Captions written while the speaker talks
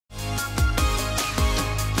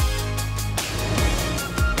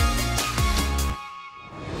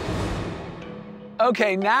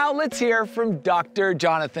Okay, now let's hear from Dr.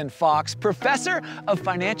 Jonathan Fox, Professor of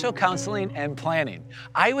Financial Counseling and Planning.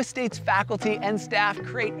 Iowa State's faculty and staff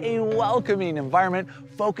create a welcoming environment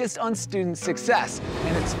focused on student success.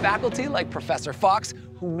 And it's faculty like Professor Fox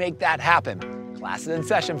who make that happen. Class is in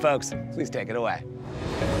session, folks. Please take it away.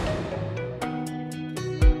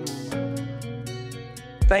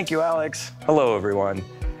 Thank you, Alex. Hello, everyone.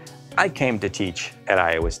 I came to teach at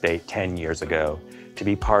Iowa State 10 years ago to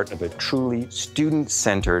be part of a truly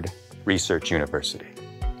student-centered research university.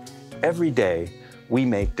 Every day, we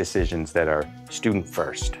make decisions that are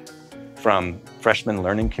student-first. From freshman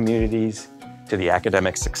learning communities to the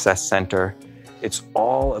Academic Success Center, it's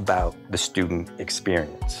all about the student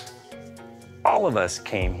experience. All of us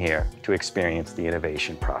came here to experience the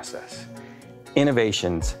innovation process.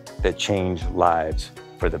 Innovations that change lives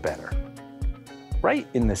for the better. Right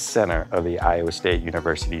in the center of the Iowa State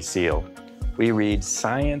University seal, we read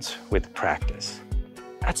science with practice.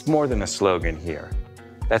 That's more than a slogan here.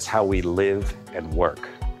 That's how we live and work.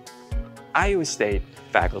 Iowa State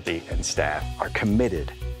faculty and staff are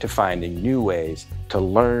committed to finding new ways to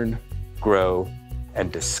learn, grow,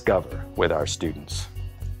 and discover with our students.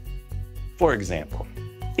 For example,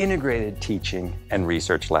 integrated teaching and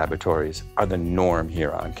research laboratories are the norm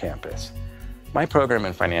here on campus. My program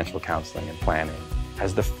in financial counseling and planning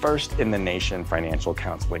has the first in the nation financial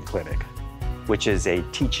counseling clinic, which is a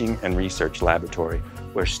teaching and research laboratory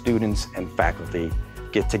where students and faculty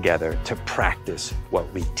get together to practice what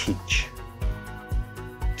we teach.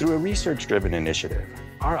 Through a research-driven initiative,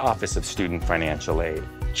 our Office of Student Financial Aid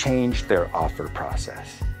changed their offer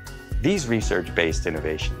process. These research-based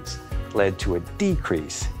innovations led to a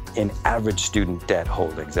decrease in average student debt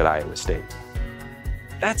holdings at Iowa State.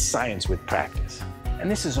 That's science with practice. And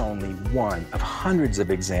this is only one of hundreds of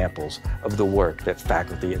examples of the work that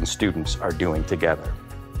faculty and students are doing together.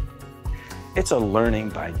 It's a learning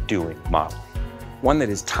by doing model, one that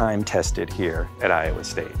is time-tested here at Iowa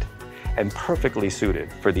State and perfectly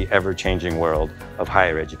suited for the ever-changing world of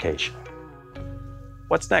higher education.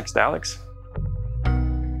 What's next, Alex?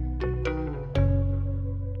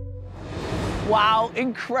 Wow,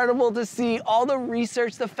 incredible to see all the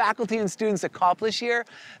research the faculty and students accomplish here.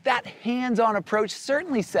 That hands-on approach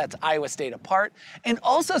certainly sets Iowa State apart, and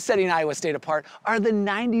also setting Iowa State apart are the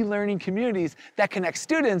 90 learning communities that connect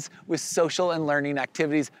students with social and learning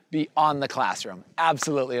activities beyond the classroom.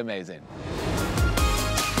 Absolutely amazing.